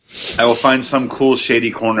I will find some cool shady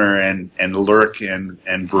corner and lurk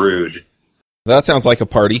and brood. That sounds like a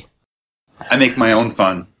party. I make my own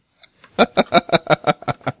fun.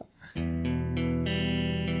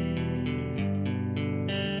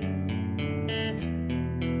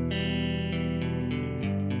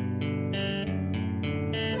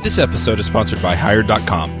 This episode is sponsored by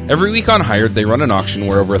Hired.com. Every week on Hired, they run an auction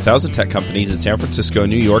where over 1,000 tech companies in San Francisco,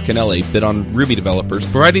 New York, and LA bid on Ruby developers,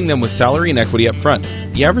 providing them with salary and equity up front.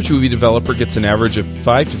 The average Ruby developer gets an average of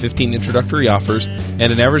 5 to 15 introductory offers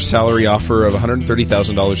and an average salary offer of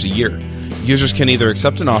 $130,000 a year. Users can either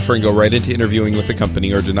accept an offer and go right into interviewing with the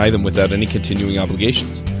company or deny them without any continuing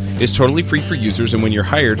obligations. It's totally free for users, and when you're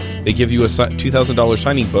hired, they give you a $2,000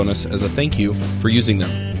 signing bonus as a thank you for using them.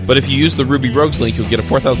 But if you use the Ruby Rogues link, you'll get a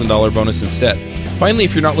 $4,000 bonus instead. Finally,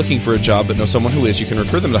 if you're not looking for a job but know someone who is, you can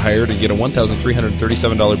refer them to Hired and get a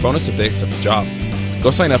 $1,337 bonus if they accept the job. Go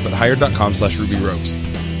sign up at hired.com/RubyRogues.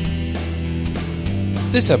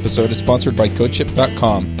 This episode is sponsored by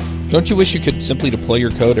CodeShip.com. Don't you wish you could simply deploy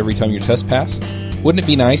your code every time your tests pass? Wouldn't it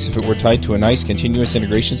be nice if it were tied to a nice continuous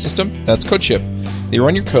integration system? That's CodeShip. They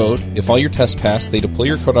run your code. If all your tests pass, they deploy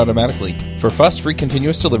your code automatically. For fuss-free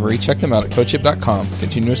continuous delivery, check them out at CodeShip.com.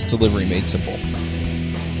 Continuous delivery made simple.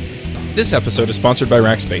 This episode is sponsored by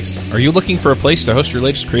Rackspace. Are you looking for a place to host your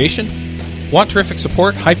latest creation? Want terrific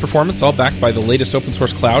support, high performance, all backed by the latest open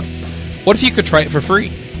source cloud? What if you could try it for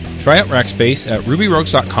free? Try out Rackspace at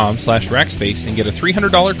rubyrogues.com/Rackspace and get a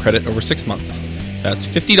 $300 credit over 6 months. That's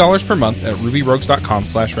 $50 per month at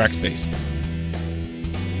rubyrogues.com/Rackspace.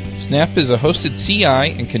 Snap is a hosted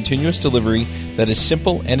CI and continuous delivery that is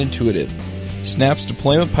simple and intuitive. Snap's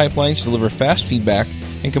deployment pipelines deliver fast feedback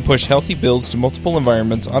and can push healthy builds to multiple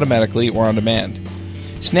environments automatically or on demand.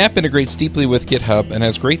 Snap integrates deeply with GitHub and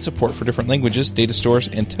has great support for different languages, data stores,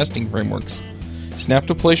 and testing frameworks. Snap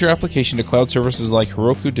deploys your application to cloud services like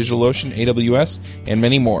Heroku, DigitalOcean, AWS, and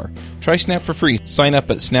many more. Try Snap for free. Sign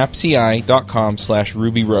up at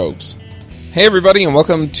snapci.com/RubyRogues. Hey everybody, and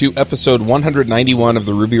welcome to episode 191 of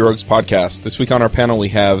the Ruby Rogues podcast. This week on our panel we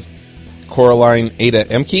have Coraline Ada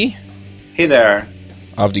Emke. Hey there.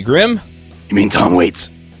 Avdi Grimm. You mean Tom Waits?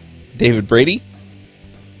 David Brady.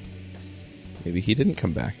 Maybe he didn't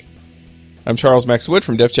come back. I'm Charles Max Wood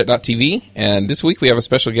from DevChat.tv, and this week we have a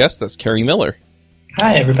special guest. That's Carrie Miller.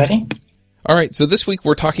 Hi, everybody. All right, so this week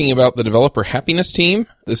we're talking about the developer happiness team.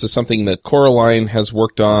 This is something that Coraline has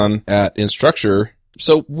worked on at Instructure.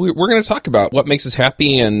 So we're going to talk about what makes us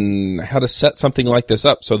happy and how to set something like this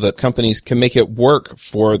up so that companies can make it work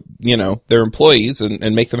for, their employees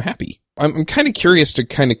and make them happy. I'm kind of curious to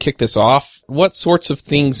kind of kick this off. What sorts of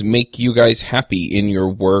things make you guys happy in your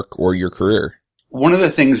work or your career? One of the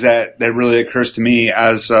things that really occurs to me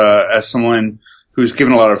as someone who's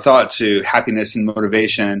given a lot of thought to happiness and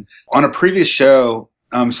motivation, on a previous show,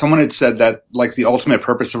 someone had said that like the ultimate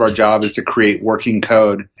purpose of our job is to create working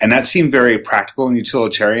code. And that seemed very practical and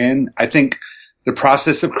utilitarian. I think the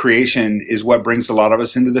process of creation is what brings a lot of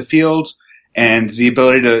us into the field, and the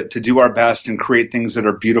ability to do our best and create things that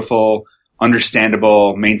are beautiful,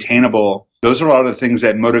 understandable, maintainable. Those are a lot of the things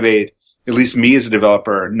that motivate at least me as a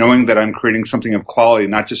developer, knowing that I'm creating something of quality,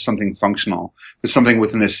 not just something functional, but something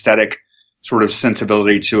with an aesthetic sort of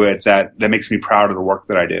sensibility to it that makes me proud of the work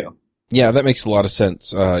that I do. Yeah, that makes a lot of sense.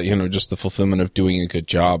 Just the fulfillment of doing a good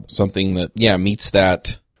job, something that, meets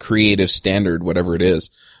that creative standard, whatever it is.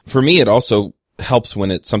 For me, it also helps when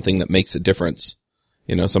it's something that makes a difference.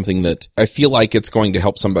 Something that I feel like it's going to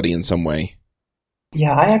help somebody in some way.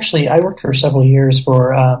 Yeah, I worked for several years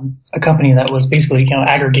for a company that was basically,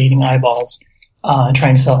 aggregating eyeballs and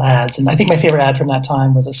trying to sell ads. And I think my favorite ad from that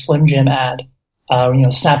time was a Slim Jim ad.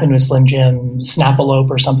 Snap into a Slim Jim, Snapalope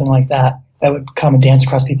or something like that. That would come and dance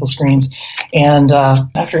across people's screens. And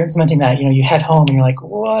after implementing that, you head home and you're like,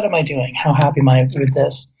 what am I doing? How happy am I with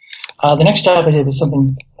this? The next job I did was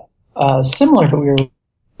something similar, but we were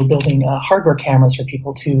building hardware cameras for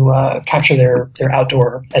people to capture their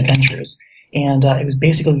outdoor adventures. And it was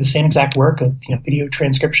basically the same exact work of video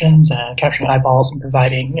transcriptions and capturing eyeballs and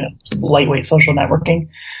providing lightweight social networking.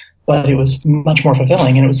 But it was much more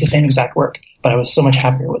fulfilling, and it was the same exact work. But I was so much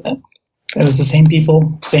happier with it. It was the same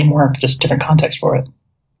people, same work, just different context for it.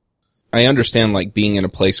 I understand being in a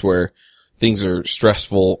place where things are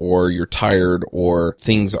stressful or you're tired or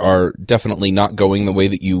things are definitely not going the way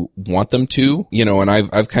that you want them to, and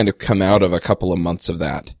I've kind of come out of a couple of months of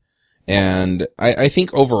that. And I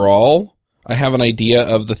think overall I have an idea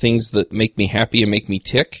of the things that make me happy and make me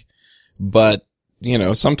tick, but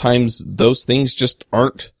sometimes those things just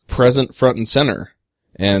aren't present front and center.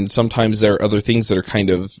 And sometimes there are other things that are kind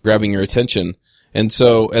of grabbing your attention. And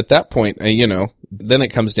so at that point, then it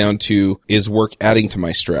comes down to, is work adding to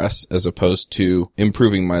my stress as opposed to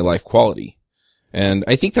improving my life quality? And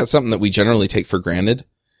I think that's something that we generally take for granted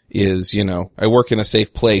is, I work in a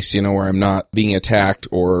safe place, where I'm not being attacked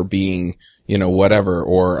or being, whatever,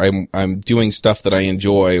 or I'm doing stuff that I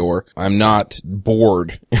enjoy, or I'm not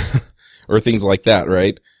bored or things like that,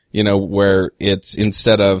 right? Where it's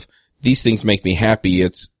instead of these things make me happy,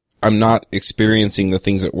 I'm not experiencing the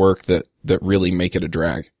things at work that really make it a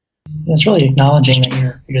drag. It's really acknowledging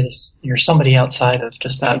that you're somebody outside of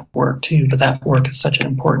just that work too, but that work is such an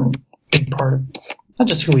important big part of not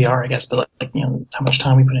just who we are, I guess, but how much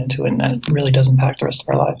time we put into it, and that really does impact the rest of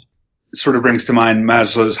our life. It sort of brings to mind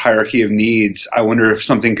Maslow's hierarchy of needs. I wonder if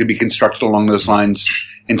something could be constructed along those lines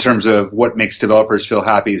in terms of what makes developers feel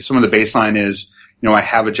happy. Some of the baseline is, I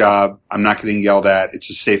have a job, I'm not getting yelled at, it's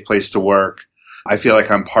a safe place to work, I feel like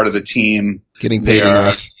I'm part of the team. Getting paid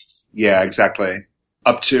enough. Yeah, exactly.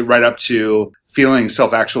 Right up to feeling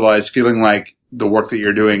self-actualized, feeling like the work that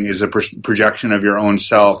you're doing is a projection of your own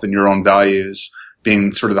self and your own values,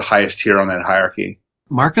 being sort of the highest tier on that hierarchy.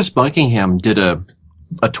 Marcus Buckingham did a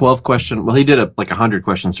 12-question, he did a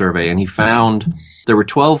 100-question survey, and he found there were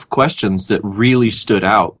 12 questions that really stood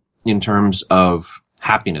out in terms of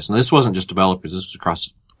happiness. And this wasn't just developers, this was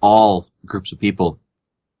across all groups of people.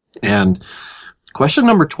 And question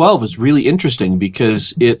number 12 is really interesting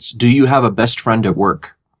because it's, do you have a best friend at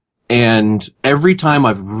work? And every time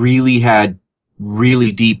I've really had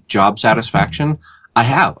really deep job satisfaction,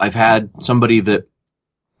 I've had somebody that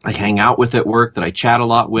I hang out with at work, that I chat a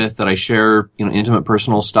lot with, that I share, intimate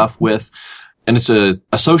personal stuff with. And it's a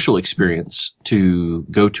social experience to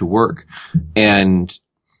go to work. And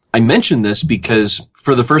I mention this because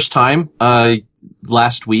for the first time,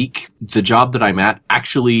 last week, the job that I'm at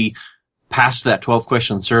actually passed that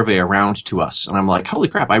 12-question survey around to us. And I'm like, holy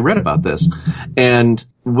crap, I read about this. And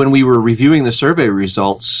when we were reviewing the survey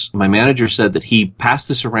results, my manager said that he passed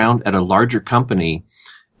this around at a larger company,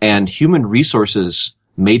 and human resources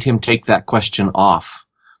made him take that question off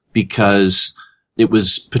because it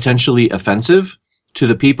was potentially offensive to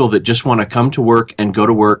the people that just want to come to work and go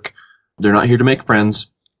to work. They're not here to make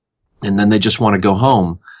friends, and then they just want to go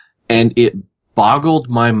home. And it boggled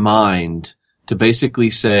my mind to basically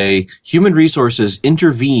say human resources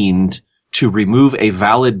intervened to remove a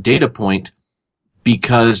valid data point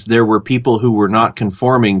because there were people who were not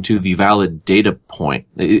conforming to the valid data point.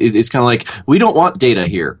 It's kind of like, we don't want data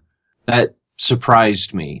here. That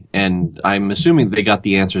surprised me. And I'm assuming they got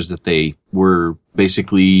the answers that they were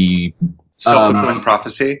basically self-fulfilling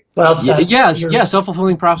prophecy. Well,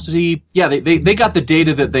 self-fulfilling prophecy. Yeah, they got the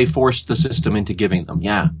data that they forced the system into giving them.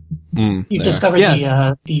 Yeah. You've discovered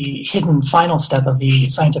the hidden final step of the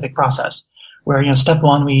scientific process, where step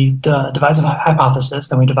one, we devise a hypothesis,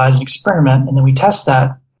 then we devise an experiment, and then we test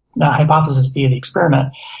that hypothesis via the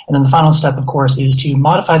experiment. And then the final step, of course, is to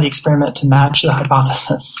modify the experiment to match the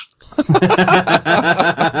hypothesis.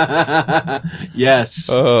 Yes.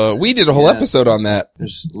 We did a whole episode on that.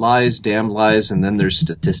 There's lies, damned lies, and then there's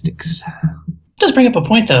statistics. It does bring up a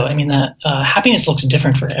point, though. I mean, that happiness looks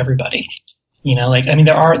different for everybody.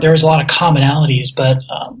 There's a lot of commonalities, but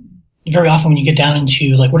very often when you get down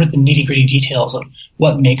into what are the nitty-gritty details of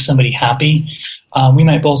what makes somebody happy, we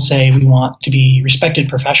might both say we want to be respected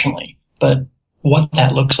professionally, but what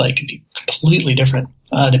that looks like could be completely different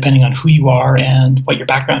depending on who you are and what your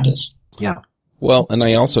background is. Yeah. Well, and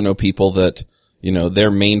I also know people that,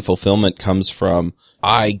 their main fulfillment comes from,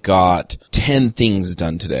 I got 10 things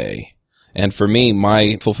done today. And for me,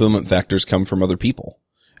 my fulfillment factors come from other people.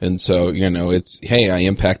 And so, it's, hey, I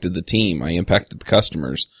impacted the team. I impacted the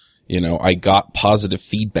customers. I got positive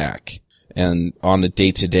feedback. And on a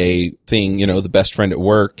day-to-day thing, the best friend at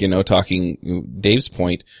work, talking Dave's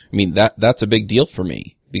point, I mean, that's a big deal for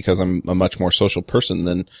me because I'm a much more social person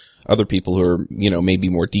than other people who are, maybe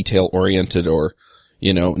more detail-oriented or,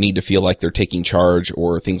 need to feel like they're taking charge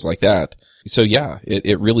or things like that. So yeah,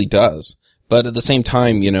 it really does. But at the same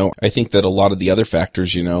time, I think that a lot of the other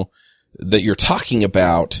factors, that you're talking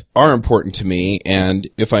about are important to me. And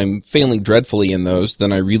if I'm failing dreadfully in those,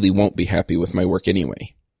 then I really won't be happy with my work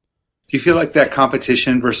anyway. Do you feel like that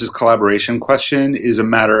competition versus collaboration question is a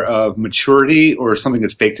matter of maturity or something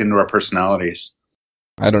that's baked into our personalities?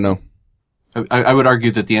 I don't know. I would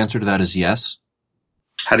argue that the answer to that is yes.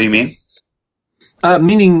 How do you mean?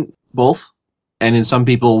 Meaning both. And in some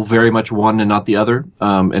people, very much one and not the other.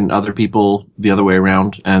 And other people, the other way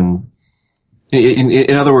around. And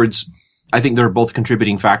in other words, I think they're both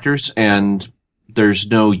contributing factors, and there's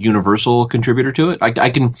no universal contributor to it. I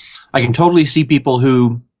can totally see people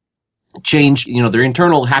who change, their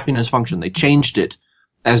internal happiness function. They changed it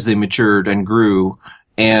as they matured and grew,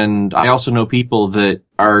 And I also know people that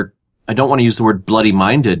are, I don't want to use the word bloody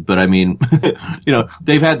minded, but I mean,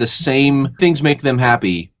 they've had the same things make them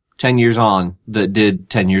happy 10 years on that did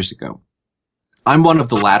 10 years ago. I'm one of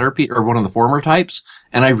the latter or one of the former types,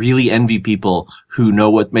 and I really envy people who know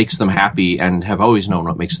what makes them happy and have always known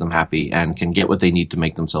what makes them happy and can get what they need to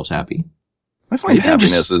make themselves happy. I find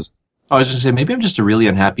happiness is... I was going to say, maybe I'm just a really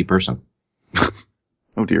unhappy person.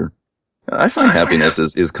 Oh dear. I find happiness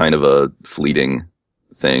is kind of a fleeting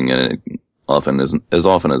thing, and it often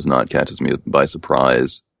as not catches me by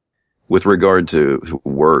surprise. With regard to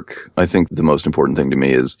work, I think the most important thing to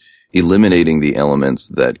me is eliminating the elements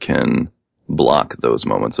that can block those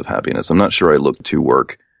moments of happiness. I'm not sure I look to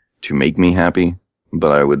work to make me happy,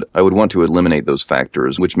 but I would want to eliminate those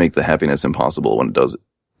factors which make the happiness impossible when it does,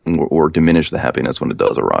 or diminish the happiness when it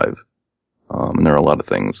does arrive. And there are a lot of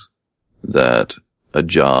things that a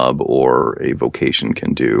job or a vocation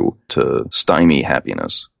can do to stymie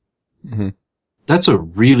happiness. Mm-hmm. That's a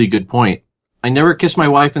really good point. I never kiss my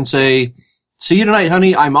wife and say, "See you tonight,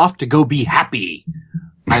 honey. I'm off to go be happy."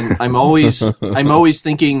 I'm always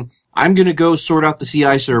thinking, I'm going to go sort out the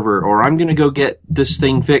CI server, or I'm going to go get this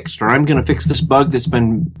thing fixed, or I'm going to fix this bug that's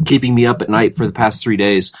been keeping me up at night for the past 3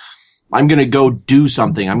 days. I'm going to go do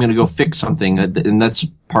something. I'm going to go fix something. And that's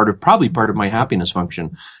probably part of my happiness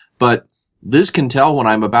function. But Liz can tell when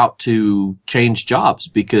I'm about to change jobs,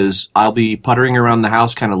 because I'll be puttering around the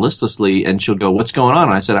house kind of listlessly, and she'll go, "What's going on?"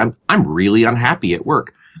 And I said, I'm really unhappy at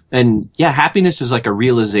work. And yeah, happiness is like a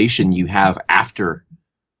realization you have after.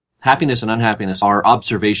 Happiness and unhappiness are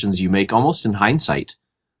observations you make almost in hindsight.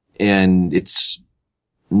 And it's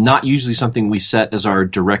not usually something we set as our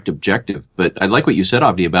direct objective. But I like what you said,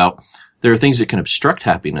 Avdi, about there are things that can obstruct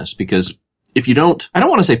happiness, because if you don't, I don't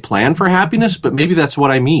want to say plan for happiness, but maybe that's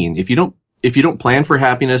what I mean. If you don't plan for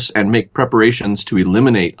happiness and make preparations to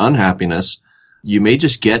eliminate unhappiness, you may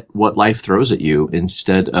just get what life throws at you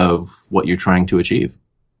instead of what you're trying to achieve.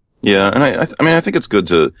 Yeah, and I think it's good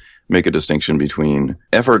to make a distinction between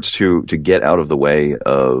efforts to get out of the way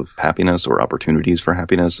of happiness or opportunities for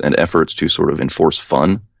happiness, and efforts to sort of enforce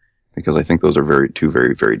fun, because I think those are two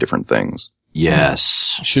very, very different things.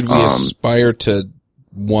 Yes. Should we aspire to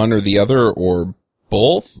one or the other, or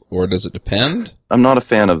both, or does it depend? I'm not a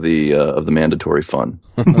fan of the mandatory fun.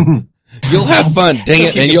 You'll have fun, dang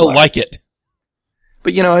it, and you'll like it.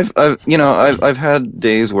 But I've had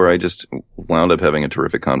days where I just wound up having a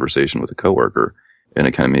terrific conversation with a coworker, and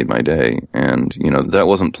it kind of made my day. And that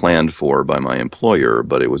wasn't planned for by my employer,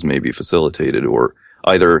 but it was maybe facilitated, or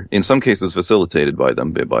either in some cases facilitated by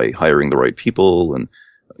them by hiring the right people, and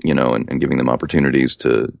and giving them opportunities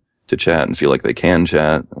to chat and feel like they can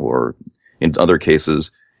chat. Or in other cases,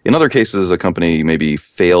 a company maybe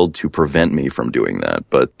failed to prevent me from doing that,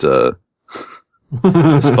 but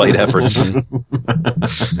despite efforts.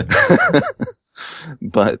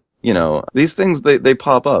 But, these things, they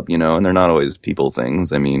pop up, and they're not always people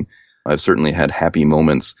things. I mean, I've certainly had happy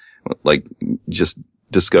moments, like just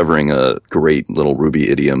discovering a great little Ruby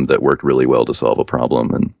idiom that worked really well to solve a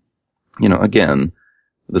problem. And, again,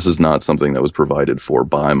 this is not something that was provided for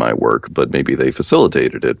by my work, but maybe they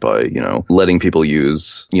facilitated it by, letting people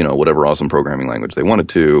use, whatever awesome programming language they wanted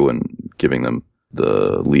to, and giving them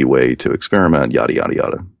the leeway to experiment, yada, yada,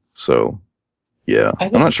 yada. So, yeah,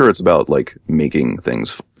 I'm not sure it's about like making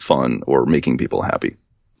things fun or making people happy.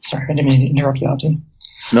 Sorry, I didn't mean to interrupt you, Avdi.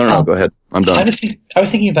 No, go ahead. I'm done. I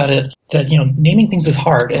was thinking about it that, naming things is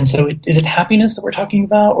hard. And so is it happiness that we're talking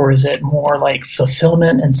about, or is it more like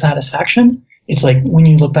fulfillment and satisfaction? It's like when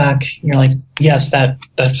you look back, you're like, yes, that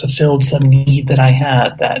fulfilled some need that I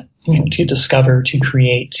had, that, to discover, to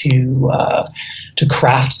create, to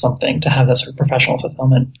craft something, to have that sort of professional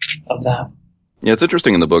fulfillment of that. Yeah, it's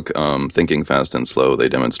interesting in the book, Thinking Fast and Slow, they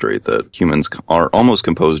demonstrate that humans are almost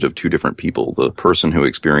composed of two different people. The person who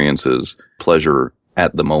experiences pleasure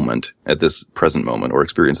at the moment, at this present moment, or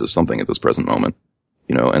experiences something at this present moment,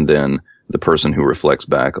 and then the person who reflects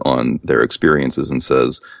back on their experiences and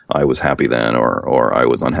says, I was happy then, or I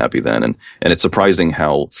was unhappy then. And it's surprising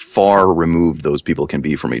how far removed those people can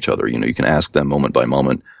be from each other. You can ask them moment by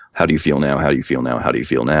moment, how do you feel now? How do you feel now? How do you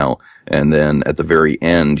feel now? And then at the very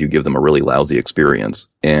end, you give them a really lousy experience.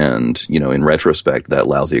 And, in retrospect, that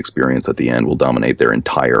lousy experience at the end will dominate their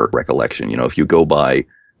entire recollection. If you go by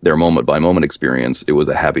their moment by moment experience, it was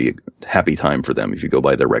a happy time for them. If you go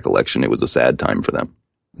by their recollection, it was a sad time for them.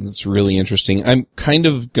 That's really interesting. I'm kind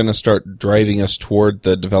of going to start driving us toward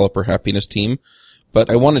the developer happiness team, but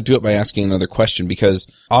I want to do it by asking another question, because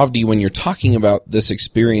Avdi, when you're talking about this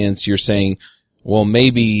experience, you're saying, well,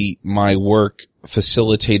 maybe my work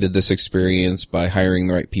facilitated this experience by hiring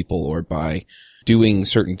the right people, or by doing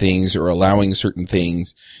certain things or allowing certain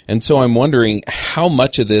things. And so I'm wondering how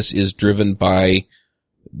much of this is driven by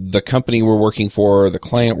the company we're working for, or the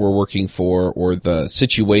client we're working for, or the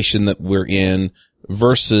situation that we're in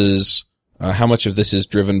versus how much of this is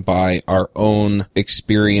driven by our own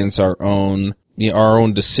experience, our own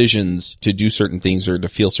decisions to do certain things or to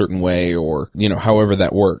feel a certain way, or, however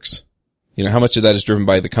that works. How much of that is driven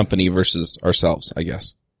by the company versus ourselves, I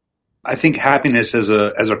guess. I think happiness as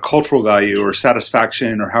a cultural value or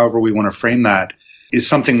satisfaction or however we want to frame that is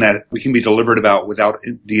something that we can be deliberate about without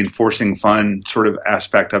the enforcing fun sort of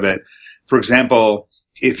aspect of it. For example,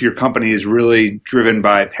 if your company is really driven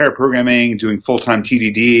by pair programming, doing full-time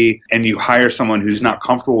TDD, and you hire someone who's not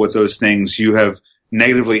comfortable with those things, you have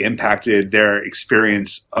negatively impacted their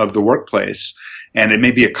experience of the workplace. And it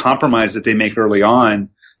may be a compromise that they make early on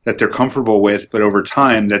that they're comfortable with, but over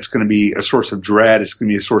time, that's going to be a source of dread. It's going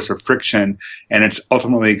to be a source of friction, and it's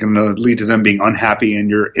ultimately going to lead to them being unhappy and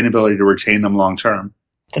your inability to retain them long term.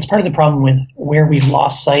 That's part of the problem with where we've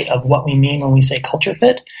lost sight of what we mean when we say culture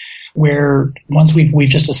fit, where once we've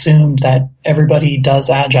just assumed that everybody does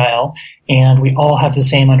Agile and we all have the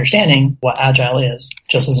same understanding what Agile is,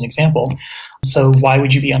 just as an example. So why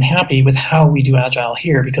would you be unhappy with how we do Agile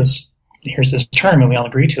here? Because here's this term and we all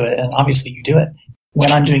agree to it, and obviously you do it. When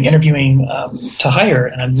I'm doing interviewing to hire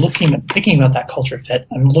and I'm thinking about that culture fit,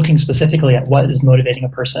 I'm looking specifically at what is motivating a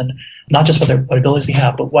person, not just what abilities they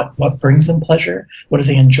have, but what brings them pleasure, what do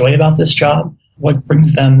they enjoy about this job, what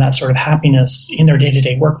brings them that sort of happiness in their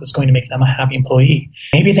day-to-day work that's going to make them a happy employee.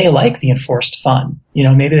 Maybe they like the enforced fun.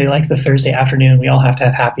 Maybe they like the Thursday afternoon, we all have to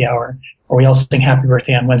have happy hour, or we all sing happy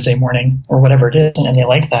birthday on Wednesday morning, or whatever it is, and they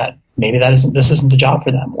like that. Maybe this isn't the job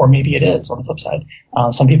for them, or maybe it is on the flip side.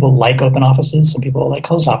 Some people like open offices, some people like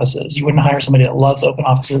closed offices. You wouldn't hire somebody that loves open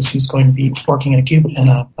offices who's going to be working in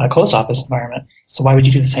a closed office environment. So why would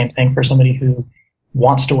you do the same thing for somebody who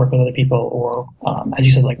wants to work with other people, or as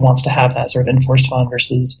you said, wants to have that sort of enforced fun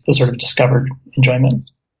versus the sort of discovered enjoyment?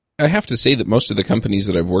 I have to say that most of the companies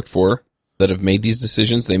that I've worked for that have made these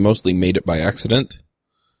decisions, they mostly made it by accident.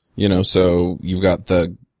 So you've got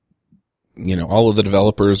all of the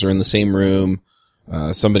developers are in the same room.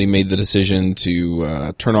 Somebody made the decision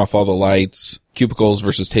to turn off all the lights. Cubicles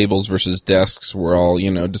versus tables versus desks were all,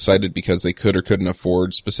 decided because they could or couldn't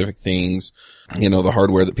afford specific things. The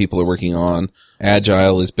hardware that people are working on.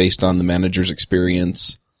 Agile is based on the manager's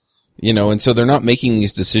experience. And so they're not making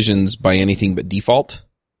these decisions by anything but default.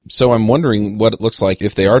 So I'm wondering what it looks like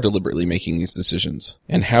if they are deliberately making these decisions.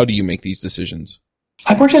 And how do you make these decisions?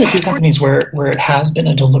 I've worked at a few companies where it has been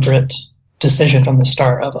a deliberate decision from the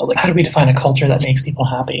start of how do we define a culture that makes people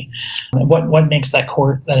happy? What makes that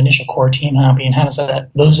initial core team happy, and how does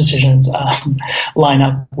those decisions line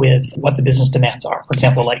up with what the business demands are? For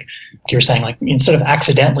example, like you were saying, instead of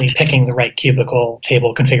accidentally picking the right cubicle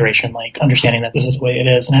table configuration, understanding that this is the way it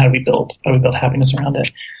is, and how do we build happiness around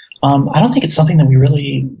it? I don't think it's something that we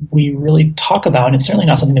really talk about, and it's certainly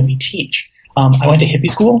not something that we teach. I went to hippie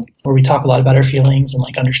school where we talk a lot about our feelings and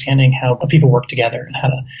understanding how people work together and how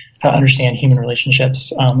to understand human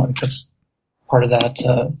relationships. That's part of that,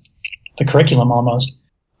 the curriculum almost.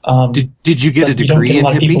 Did you get a degree in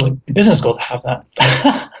hippie? People in business school to have that.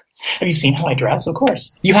 Have you seen how I dress? Of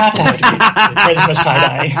course. You have to have a degree. Wear this much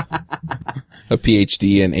tie-dye. A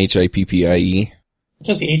PhD in HIPPIE. That's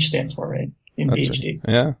what the H stands for, right? In That's PhD.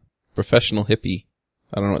 Right. Yeah. Professional hippie.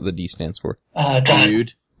 I don't know what the D stands for.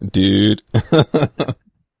 Dude.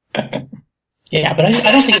 Yeah, but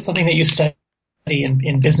I don't think it's something that you study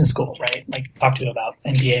in business school, right? Talk to you about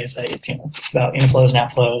MBAs. It's about inflows and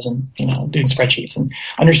outflows, and doing spreadsheets and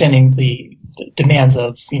understanding the demands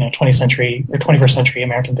of 20th century or 21st century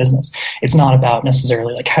American business. It's not about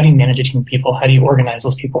necessarily how do you manage a team of people, how do you organize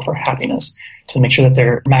those people for happiness to make sure that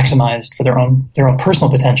they're maximized for their own personal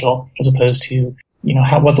potential, as opposed to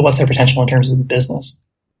what's their potential in terms of the business.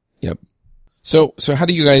 Yep. So how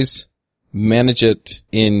do you guys manage it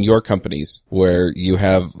in your companies where you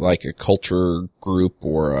have a culture group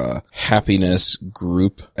or a happiness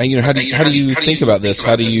group? And, how do you think about this?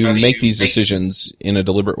 How do you make these decisions in a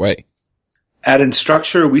deliberate way? At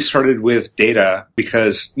Instructure, we started with data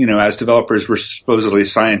because, as developers, we're supposedly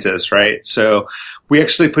scientists, right? So we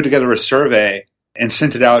actually put together a survey and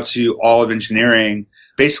sent it out to all of engineering,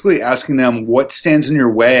 basically asking them what stands in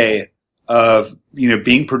your way of,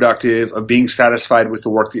 being productive, of being satisfied with the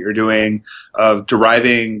work that you're doing, of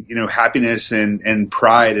deriving, happiness and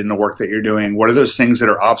pride in the work that you're doing. What are those things that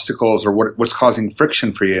are obstacles, or what's causing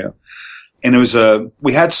friction for you? And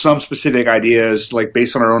we had some specific ideas, like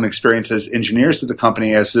based on our own experience as engineers at the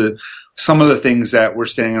company, as to some of the things that were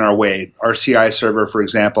standing in our way. Our CI server, for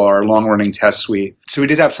example, our long-running test suite. So we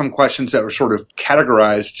did have some questions that were sort of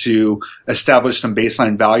categorized to establish some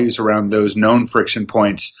baseline values around those known friction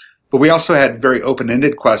points. But we also had very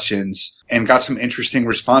open-ended questions and got some interesting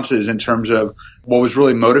responses in terms of what was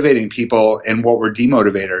really motivating people and what were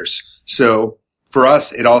demotivators. So for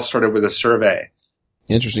us, it all started with a survey.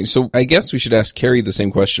 Interesting. So I guess we should ask Carrie the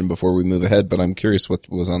same question before we move ahead, but I'm curious what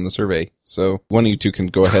was on the survey. So one of you two can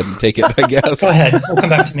go ahead and take it, I guess. Go ahead. We'll come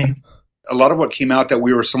back to me. A lot of what came out that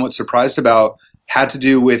we were somewhat surprised about had to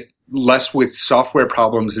do with less with software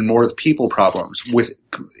problems and more with people problems, with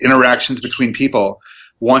interactions between people,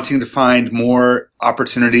 wanting to find more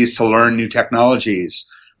opportunities to learn new technologies,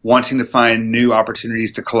 wanting to find new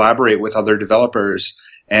opportunities to collaborate with other developers,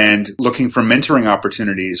 and looking for mentoring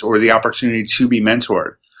opportunities or the opportunity to be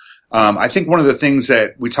mentored. I think one of the things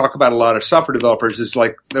that we talk about a lot of software developers is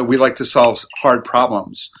like that we like to solve hard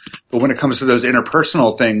problems. But when it comes to those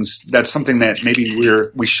interpersonal things, that's something that maybe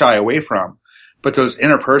we shy away from. But those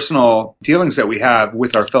interpersonal dealings that we have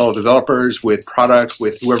with our fellow developers, with product,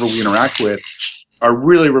 with whoever we interact with, are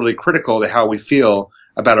really, really critical to how we feel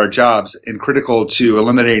about our jobs and critical to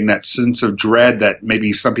eliminating that sense of dread that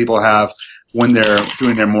maybe some people have when they're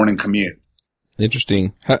doing their morning commute.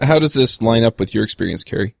 Interesting. How does this line up with your experience,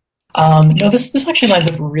 Carrie? No, this actually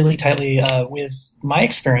lines up really tightly with my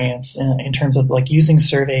experience in terms of like using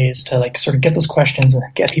surveys to like sort of get those questions and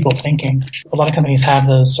get people thinking. A lot of companies have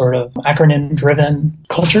those sort of acronym-driven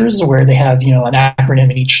cultures where they have, you know, an acronym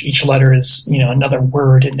and each letter is, you know, another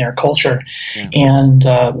word in their culture. Yeah. And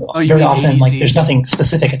very often, like, there's nothing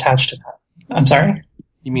specific attached to that. I'm sorry?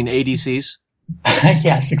 You mean ADCs?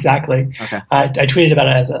 Yes, exactly. Okay. I tweeted about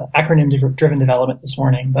it as an acronym-driven development this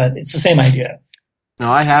morning, but it's the same idea. No,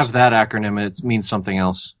 I have that acronym. It means something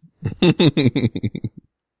else.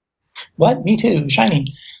 What? Me too.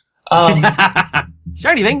 Shiny.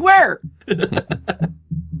 Shiny thing where?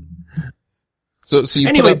 So you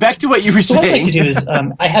anyway, back to what you were saying. What I'd like to do is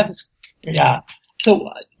I have this. Yeah. So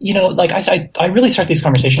you know, like I really start these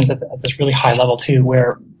conversations at this really high level too,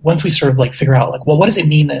 where once we sort of like figure out like, well, what does it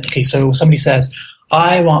mean that okay, so somebody says,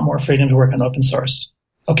 I want more freedom to work on open source.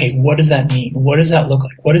 Okay, what does that mean? What does that look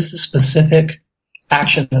like? What is the specific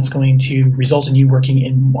action that's going to result in you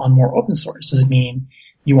working on more open source? Does it mean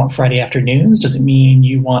you want Friday afternoons? Does it mean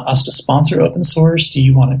you want us to sponsor open source? Do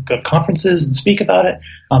you want to go to conferences and speak about it?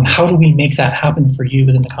 How do we make that happen for you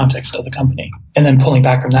within the context of the company? And then pulling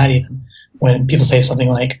back from that, even when people say something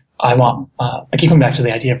like, I keep coming back to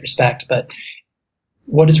the idea of respect, but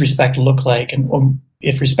what does respect look like? And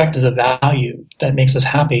if respect is a value that makes us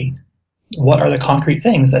happy, what are the concrete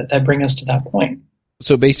things that bring us to that point?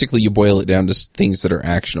 So basically you boil it down to things that are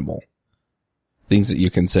actionable. Things that you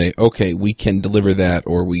can say, okay, we can deliver that,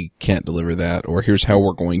 or we can't deliver that, or here's how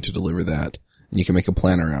we're going to deliver that. And you can make a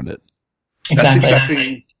plan around it.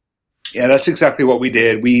 Exactly. That's exactly what we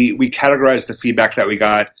did. We categorized the feedback that we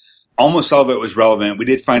got. Almost all of it was relevant. We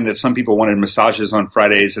did find that some people wanted massages on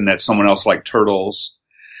Fridays and that someone else liked turtles.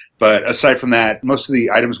 But aside from that, most of the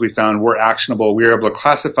items we found were actionable. We were able to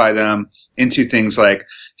classify them into things like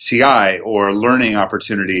CI or learning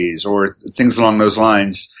opportunities or things along those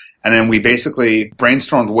lines. And then we basically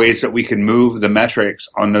brainstormed ways that we could move the metrics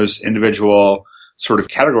on those individual sort of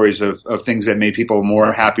categories of things that made people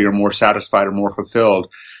more happy or more satisfied or more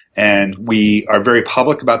fulfilled. And we are very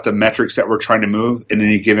public about the metrics that we're trying to move in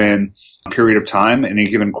any given period of time, in any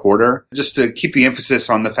given quarter, just to keep the emphasis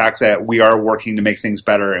on the fact that we are working to make things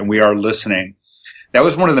better and we are listening. That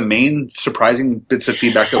was one of the main surprising bits of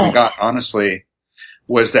feedback that we got, honestly,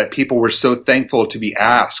 was that people were so thankful to be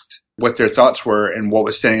asked what their thoughts were and what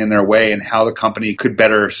was standing in their way and how the company could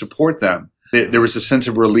better support them. There was a sense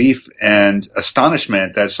of relief and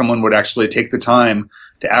astonishment that someone would actually take the time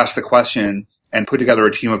to ask the question and put together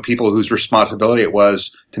a team of people whose responsibility it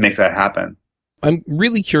was to make that happen. I'm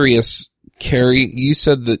really curious, Carrie, you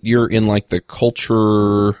said that you're in like the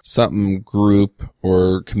culture something group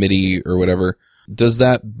or committee or whatever. Does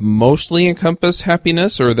that mostly encompass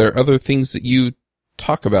happiness, or are there other things that you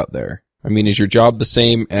talk about there? I mean, is your job the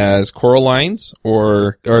same as Coraline's,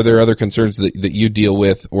 or are there other concerns that you deal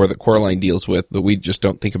with or that Coraline deals with that we just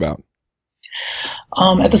don't think about?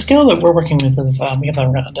 At the scale that we're working with, we have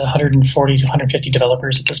around 140 to 150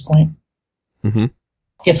 developers at this point. Mm-hmm.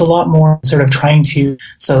 It's a lot more sort of trying to,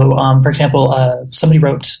 so for example, somebody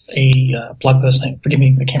wrote a blog post, forgive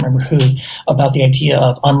me, I can't remember who, about the idea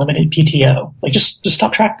of unlimited PTO. Like just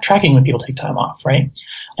stop tracking when people take time off, right?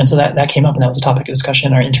 And so that came up, and that was a topic of discussion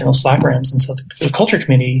in our internal Slack rooms. And so the culture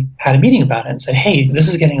committee had a meeting about it and said, hey, this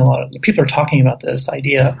is getting a lot of, people are talking about this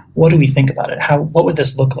idea. What do we think about it? What would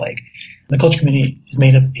this look like? The culture committee is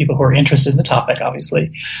made of people who are interested in the topic,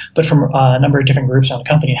 obviously, but from a number of different groups around the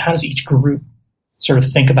company. How does each group sort of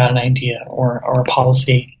think about an idea or a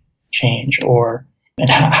policy change, and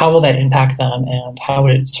how will that impact them, and how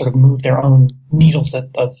would it sort of move their own needles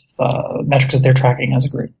of metrics that they're tracking as a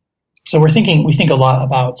group? So we think a lot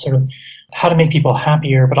about sort of how to make people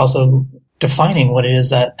happier, but also defining what it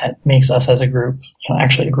is that makes us as a group,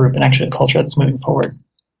 actually a group and actually a culture that's moving forward.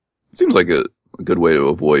 Seems like a good way to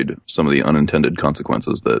avoid some of the unintended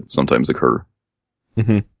consequences that sometimes occur.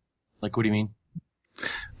 Mm-hmm. Like, what do you mean?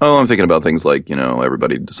 Oh, I'm thinking about things like,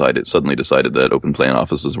 everybody suddenly decided that open plan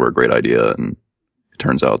offices were a great idea, and it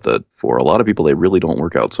turns out that for a lot of people, they really don't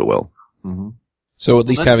work out so well. Mm-hmm. So at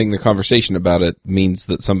least having the conversation about it means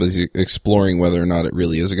that somebody's exploring whether or not it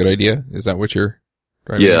really is a good idea? Is that what you're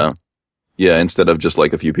driving at? Yeah, instead of just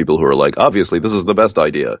like a few people who are like, obviously, this is the best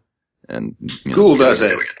idea. And Google does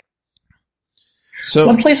it. So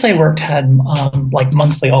one place I worked had like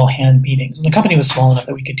monthly all-hand meetings, and the company was small enough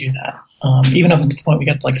that we could do that. Even up to the point we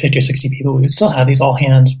got like 50 or 60 people, we would still have these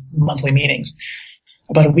all-hand monthly meetings.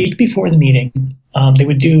 About a week before the meeting, they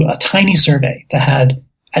would do a tiny survey that had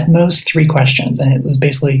at most 3 questions, and it was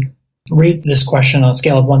basically rate this question on a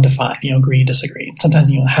scale of 1 to 5. Agree, disagree.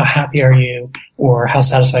 Sometimes how happy are you, or how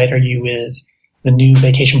satisfied are you with the new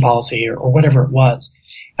vacation policy, or whatever it was.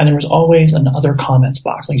 And there was always another comments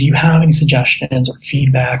box. Like, do you have any suggestions or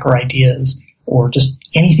feedback or ideas or just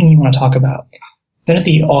anything you want to talk about? Then at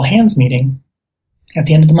the all hands meeting, at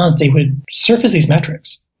the end of the month, they would surface these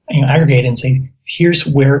metrics, aggregate and say, here's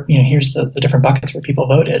where, here's the different buckets where people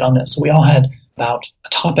voted on this. So we all had about a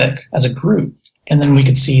topic as a group. And then we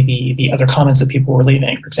could see the other comments that people were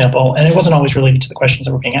leaving, for example. And it wasn't always related to the questions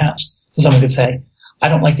that were being asked. So someone could say, I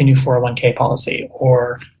don't like the new 401k policy,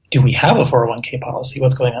 or do we have a 401k policy?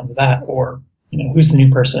 What's going on with that? Or, who's the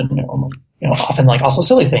new person? Often like also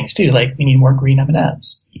silly things too, like we need more green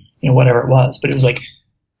M&Ms, whatever it was. But it was like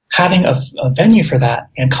having a venue for that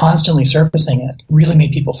and constantly surfacing it really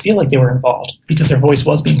made people feel like they were involved because their voice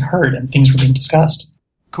was being heard and things were being discussed.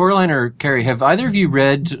 Coraline or Carrie, have either of you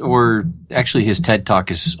read, or actually his TED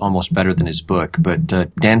Talk is almost better than his book, but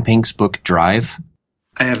Dan Pink's book, Drive?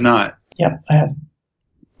 I have not. Yep, I have.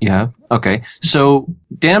 Yeah. Okay. So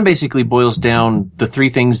Dan basically boils down the 3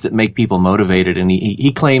 things that make people motivated. And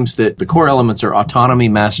he claims that the core elements are autonomy,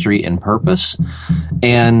 mastery, and purpose.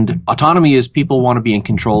 And autonomy is people want to be in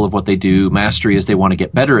control of what they do. Mastery is they want to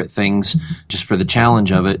get better at things just for the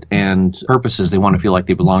challenge of it. And purpose is they want to feel like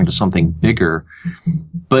they belong to something bigger.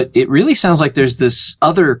 But it really sounds like there's this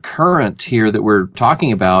other current here that we're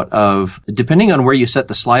talking about of, depending on where you set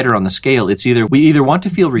the slider on the scale, it's we either want to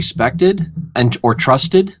feel respected or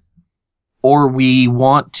trusted, or we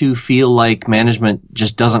want to feel like management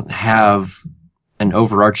just doesn't have an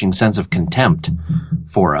overarching sense of contempt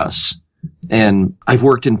for us. And I've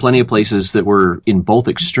worked in plenty of places that were in both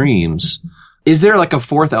extremes. Is there like a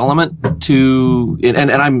fourth element to,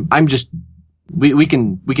 and I'm just, we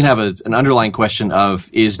can have an underlying question of,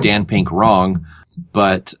 is Dan Pink wrong?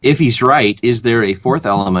 But if he's right, is there a fourth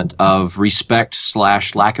element of respect /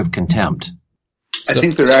 lack of contempt? I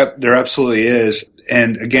think there absolutely is.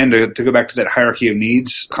 And again, to go back to that hierarchy of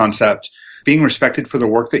needs concept, being respected for the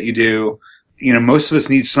work that you do, most of us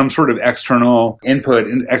need some sort of external input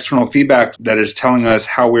and external feedback that is telling us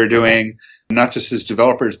how we're doing, not just as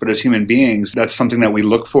developers, but as human beings. That's something that we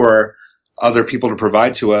look for other people to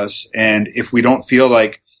provide to us. And if we don't feel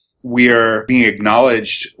like we are being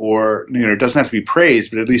acknowledged, or, it doesn't have to be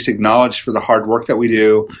praised, but at least acknowledged for the hard work that we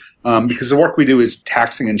do, because the work we do is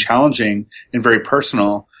taxing and challenging and very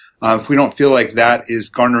personal. If we don't feel like that is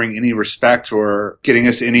garnering any respect or getting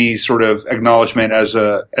us any sort of acknowledgement as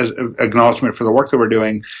acknowledgement for the work that we're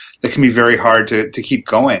doing, that can be very hard to keep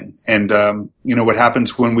going. And, what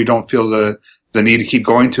happens when we don't feel the need to keep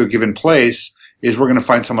going to a given place is we're going to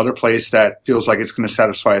find some other place that feels like it's going to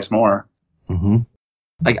satisfy us more. Mm-hmm.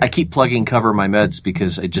 I keep plugging Cover My Meds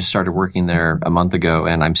because I just started working there a month ago,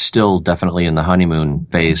 and I'm still definitely in the honeymoon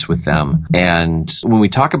phase with them. And when we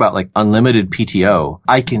talk about like unlimited PTO,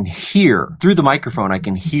 I can hear through the microphone, I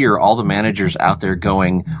can hear all the managers out there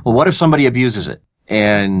going, well, what if somebody abuses it?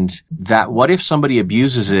 And that what if somebody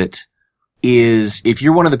abuses it is, if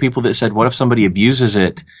you're one of the people that said, what if somebody abuses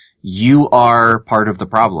it? You are part of the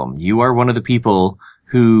problem. You are one of the people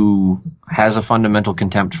who has a fundamental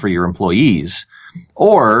contempt for your employees,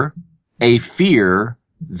 or a fear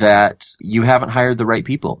that you haven't hired the right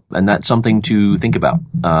people. And that's something to think about.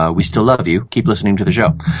 We still love you. Keep listening to the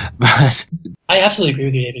show. But I absolutely agree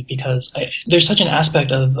with you, David, because there's such an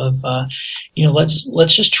aspect of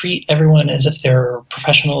let's just treat everyone as if they're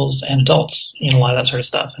professionals and adults, a lot of that sort of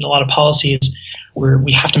stuff. And a lot of policies where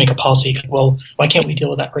we have to make a policy, well, why can't we deal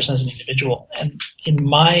with that person as an individual? And in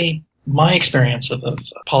my experience of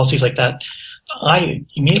policies like that, I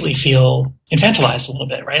immediately feel infantilized a little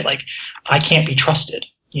bit, right? Like, I can't be trusted.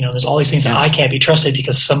 There's all these things that I can't be trusted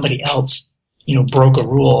because somebody else, broke a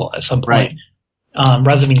rule at some point,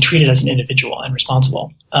 rather than being treated as an individual and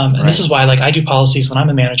responsible. And this is why, I do policies when I'm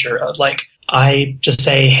a manager. I just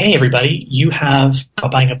say, hey, everybody, you have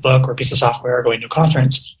buying a book or a piece of software or going to a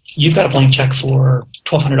conference. You've got a blank check for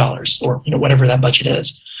 $1,200 or, whatever that budget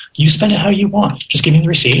is. You spend it how you want. Just give me the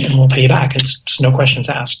receipt and we'll pay you back. It's no questions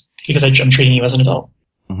asked because I'm treating you as an adult.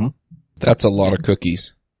 Mm-hmm. That's a lot of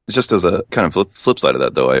cookies. Just as a kind of flip side of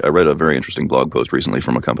that, though, I read a very interesting blog post recently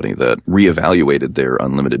from a company that reevaluated their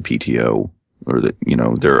unlimited PTO or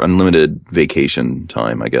their unlimited vacation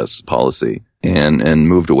time, I guess, policy and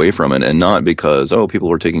moved away from it. And not because, people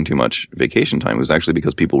were taking too much vacation time. It was actually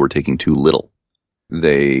because people were taking too little.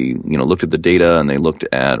 They, looked at the data and they looked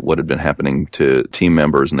at what had been happening to team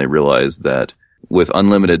members, and they realized that with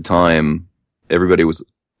unlimited time, everybody was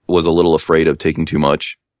a little afraid of taking too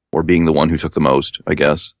much or being the one who took the most, I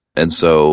guess. And so